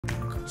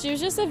She was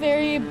just a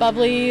very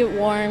bubbly,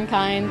 warm,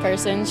 kind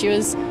person. She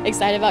was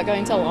excited about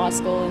going to law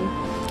school,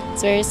 and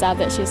it's very sad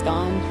that she's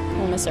gone.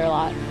 We'll miss her a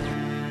lot.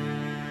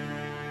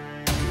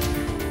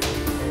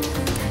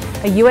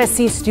 A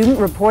USC student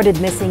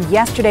reported missing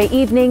yesterday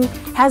evening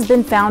has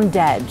been found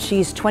dead.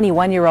 She's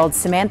 21-year-old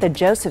Samantha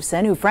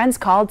Josephson, who friends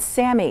called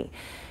Sammy.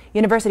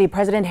 University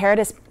President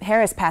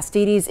Harris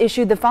Pastides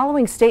issued the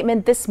following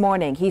statement this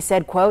morning. He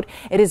said, quote,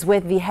 "It is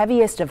with the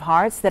heaviest of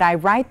hearts that I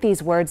write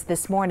these words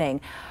this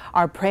morning.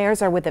 Our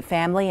prayers are with the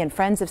family and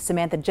friends of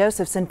Samantha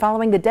Josephson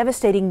following the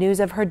devastating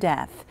news of her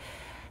death.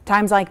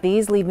 Times like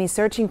these leave me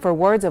searching for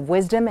words of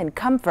wisdom and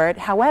comfort.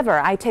 However,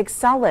 I take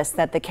solace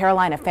that the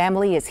Carolina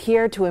family is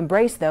here to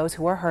embrace those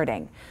who are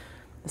hurting."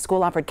 The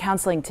school offered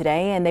counseling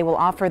today, and they will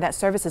offer that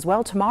service as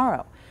well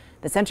tomorrow.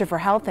 The Center for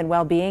Health and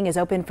Well-Being is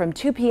open from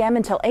 2 p.m.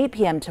 until 8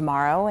 p.m.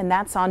 tomorrow, and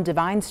that's on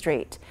Divine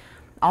Street.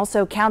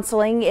 Also,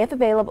 counseling is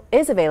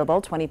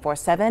available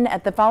 24/7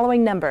 at the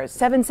following numbers: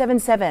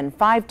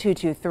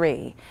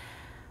 777-5223.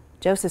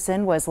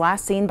 Josephson was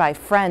last seen by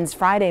friends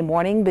Friday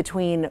morning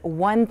between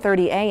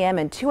 1:30 a.m.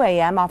 and 2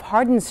 a.m. off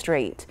Hardin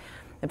Street.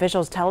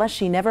 Officials tell us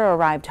she never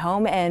arrived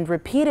home, and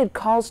repeated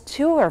calls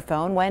to her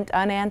phone went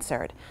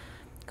unanswered.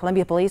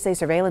 Columbia police say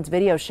surveillance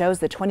video shows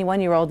the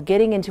 21-year-old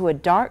getting into a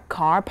dark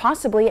car,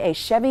 possibly a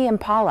Chevy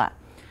Impala.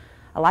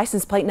 A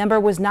license plate number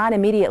was not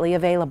immediately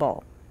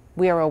available.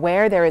 We are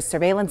aware there is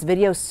surveillance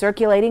video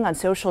circulating on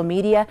social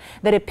media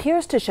that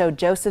appears to show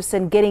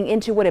Josephson getting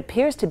into what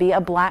appears to be a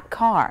black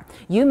car.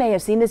 You may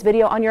have seen this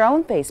video on your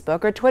own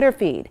Facebook or Twitter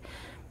feed.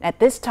 At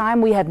this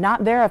time, we have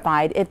not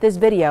verified if this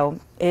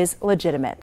video is legitimate.